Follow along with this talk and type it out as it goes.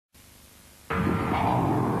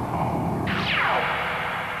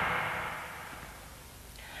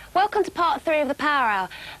welcome to part 3 of the Power Hour.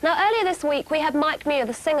 Now, earlier this week, we had Mike Muir,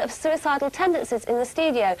 the singer of Suicidal Tendencies, in the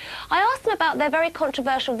studio. I asked him about their very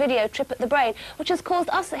controversial video, Trip at the Brain, which has caused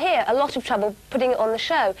us here a lot of trouble putting it on the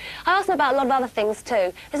show. I asked him about a lot of other things,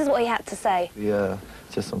 too. This is what he had to say. Yeah,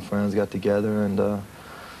 just some friends got together and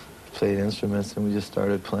played instruments, and we just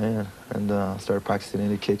started playing and started practicing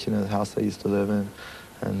in the kitchen of the house I used to live in,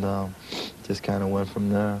 and just kind of went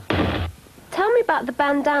from there. Tell me about the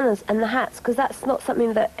bandanas and the hats, because that's not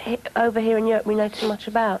something that over here in Europe we know too much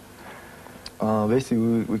about.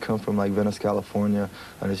 Basically, we come from like Venice, California,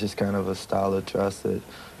 and it's just kind of a style of dress that,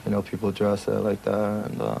 you know, people dress like that,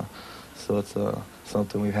 and so it's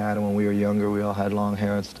something we've had. And when we were younger, we all had long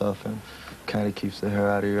hair and stuff, and kind of keeps the hair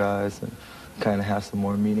out of your eyes, and kind of has some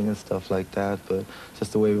more meaning and stuff like that, but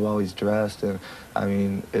just the way we've always dressed. And I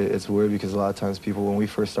mean, it's weird because a lot of times people, when we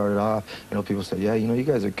first started off, you know, people say, yeah, you know, you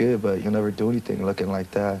guys are good, but you'll never do anything looking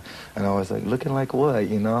like that. And I was like, looking like what,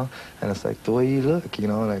 you know? And it's like, the way you look, you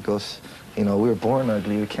know? And it goes, you know, we were born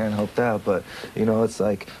ugly, we can't help that, but, you know, it's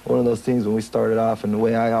like one of those things when we started off, and the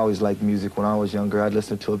way I always liked music when I was younger, I'd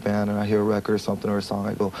listen to a band and I'd hear a record or something or a song,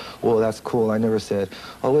 I go, whoa, that's cool. I never said,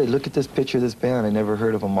 oh, wait, look at this picture of this band. I never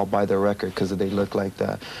heard of them. I'll buy their record because they look like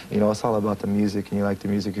that. You know, it's all about the music, and you like the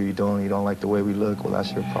music or you don't like the way we look, well,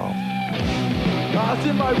 that's your problem. I was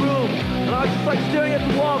in my room, and I was just like staring at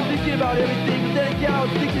the wall, thinking about everything, but then again I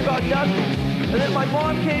was thinking about nothing. And then my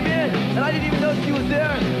mom came in, and I didn't even know she was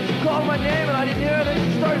there. She called my name, and I didn't hear her, and then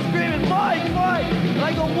she started screaming, Mike, Mike! And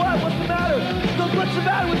I go, what? What's the matter? She goes, what's the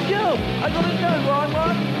matter with you? I go, there's nothing wrong,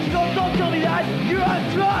 Mom. She goes, don't tell me that. You're on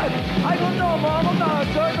drugs. I go, no, Mom, I'm not on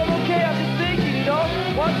drugs. I'm okay. I'm just thinking, you know?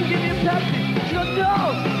 Why don't you give me a Pepsi? She goes, no,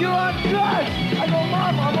 you're on drugs. I go,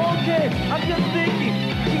 Mom, I'm okay. I'm just thinking.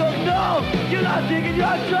 She goes, no, you're not thinking, you're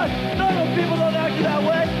on drugs. Normal people don't act that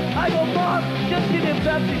way. I go, Mom, just give me a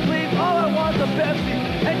Pepsi, please. All I want is a Pepsi.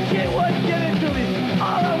 And she wouldn't give it to me.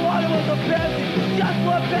 All I wanted was a Pepsi. Just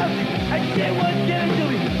one Pepsi. And she wouldn't give it to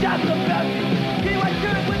me. Just a Pepsi. He went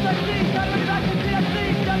through it with the thing. Somebody like to see a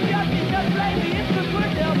thing. Just yucky, just crazy. It's the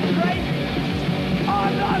good now, crazy. Oh,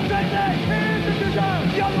 I'm not crazy. Here's the design.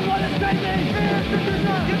 You're the one that's crazy. Here's the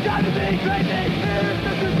design. You got to be crazy. Here's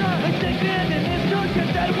the design. They stick me in this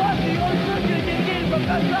suitcase. That was the only suitcase you get from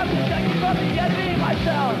that substance. I can fucking get me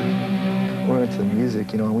myself. We're into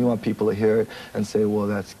music, you know, and we want people to hear it and say, well,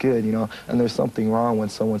 that's good, you know. And there's something wrong when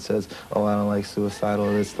someone says, oh, I don't like Suicidal,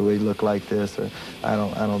 or it's the way you look like this, or I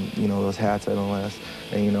don't, you know, those hats, I don't like.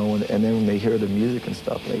 And, you know, and then when they hear the music and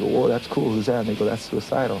stuff, they go, whoa, that's cool, who's that? And they go, that's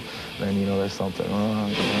Suicidal. And then, you know, there's something wrong.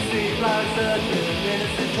 You know? Seems like such an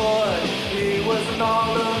innocent boy. He was an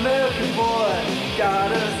all-American boy.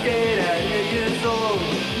 Got a skate at 8 years old.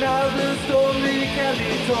 Now the story can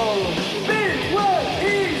be told. Big what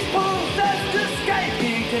he's possessed to skate.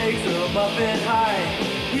 He takes them up in high.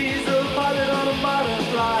 He's a pilot on a modern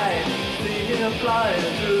flight. Thinking of flying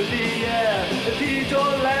through the air. If he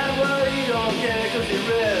don't land, well, he don't care, cause he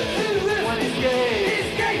rips. When he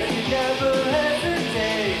skates, he never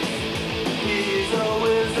hesitates. He's a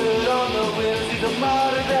wizard on the wheels. He's a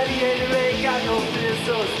modern gladiator, ain't got no fear,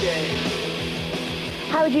 so skate.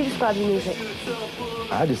 How would you describe your music?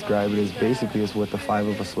 I describe it as basically as what the five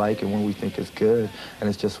of us like and what we think is good, and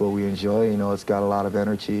it's just what we enjoy. You know, it's got a lot of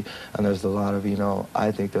energy, and there's a lot of, you know,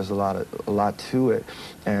 I think there's a lot to it,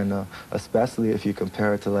 and especially if you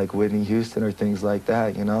compare it to like Whitney Houston or things like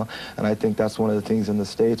that, you know. And I think that's one of the things in the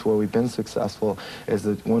States where we've been successful is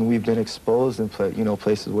that when we've been exposed in you know,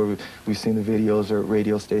 places where we've seen the videos or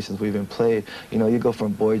radio stations we've been played. You know, you go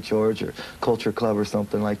from Boy George or Culture Club or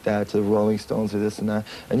something like that to the Rolling Stones or this and that,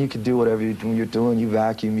 and you can do whatever you're doing. You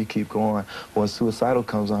vacuum, you keep going. When Suicidal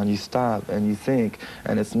comes on, you stop and you think,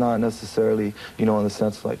 and it's not necessarily, you know, in the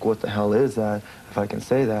sense of like, what the hell is that, if I can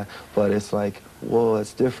say that, but it's like, whoa,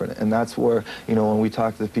 it's different. And that's where, you know, when we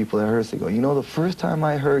talk to the people that heard us, they go, you know, the first time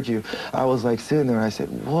I heard you, I was like sitting there and I said,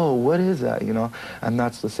 whoa, what is that, you know? And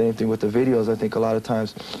that's the same thing with the videos. I think a lot of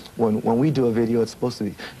times when we do a video, it's supposed to be,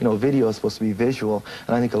 you know, video is supposed to be visual.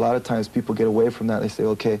 And I think a lot of times people get away from that. They say,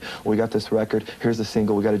 okay, we got this record, here's the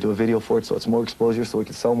single, we got to do a video for it so it's more exposure so we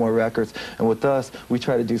can sell more records. And with us, we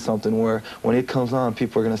try to do something where when it comes on,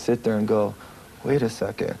 people are going to sit there and go, wait a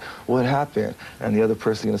second, what happened? And the other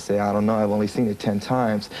person's going to say, I don't know, I've only seen it 10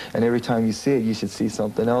 times. And every time you see it, you should see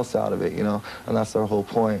something else out of it, you know? And that's our whole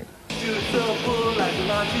point. Shoots a bull like a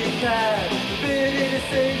launching pad. The bit in his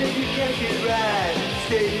thing that you can't get right.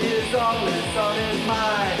 Skating is always on his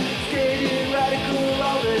mind. Skating radical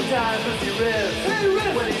all the time, cause he rips.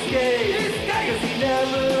 When he skates, cause he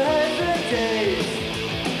never hesitates.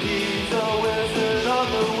 He's a wizard on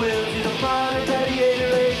the wheels. He's a modern gladiator,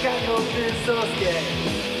 ain't got no fear, so skate.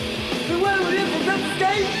 And when we from the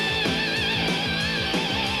skate,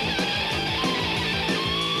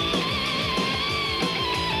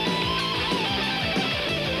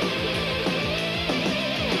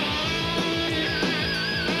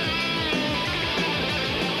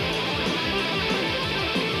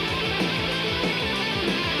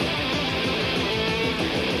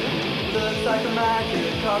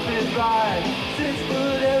 is right.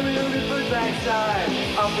 6-foot aerial reverse backside.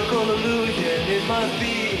 Optical illusion, it must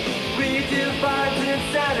be. Redefines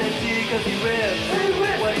insanity, cause he rips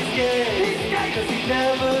when he's gay. Cause he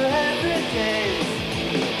never hesitates.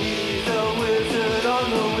 He's a wizard on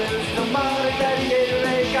the wheels. The modern gladiator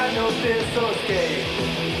ain't got no fear, so skate.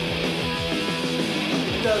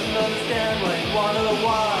 Doesn't understand what you wanna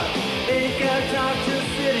want. Ain't got time to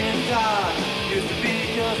sit and talk. Used to be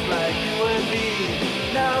just like you and me.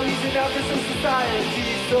 Now he's an outcast of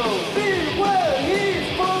society. So beware, he's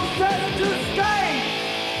possessed to skate.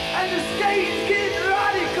 And the skate's getting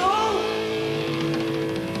radical.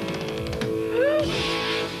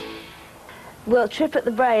 Well, Trip at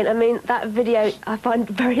the Brain, I mean, that video I find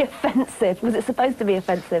very offensive. Was it supposed to be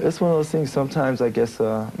offensive? It's one of those things, sometimes I guess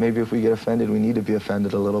maybe if we get offended, we need to be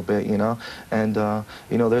offended a little bit, you know? And,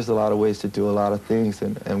 you know, there's a lot of ways to do a lot of things,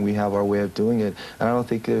 and we have our way of doing it. And I don't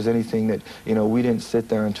think there's anything that, you know, we didn't sit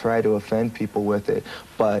there and try to offend people with it.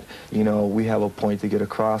 But, you know, we have a point to get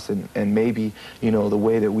across, and maybe, you know, the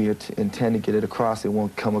way that we intend to get it across, it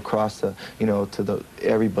won't come across to, you know, to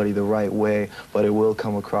everybody the right way, but it will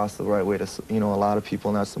come across the right way to, you know, a lot of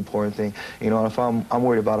people, and that's the important thing. You know, and if I'm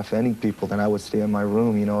worried about offending people, then I would stay in my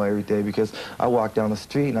room, you know, every day, because I walk down the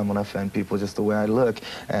street and I'm going to offend people just the way I look.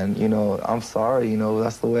 And, you know, I'm sorry, you know,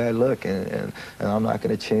 that's the way I look, and I'm not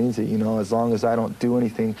going to change it, you know, as long as I don't do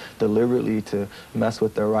anything deliberately to mess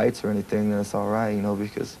with their rights or anything, then it's all right, you know,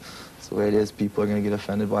 because it's the way it is. People are going to get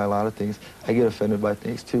offended by a lot of things. I get offended by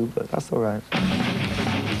things too, but that's all right.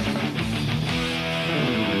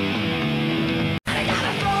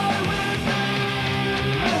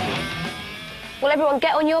 Well, everyone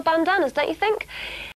get on your bandanas, don't you think?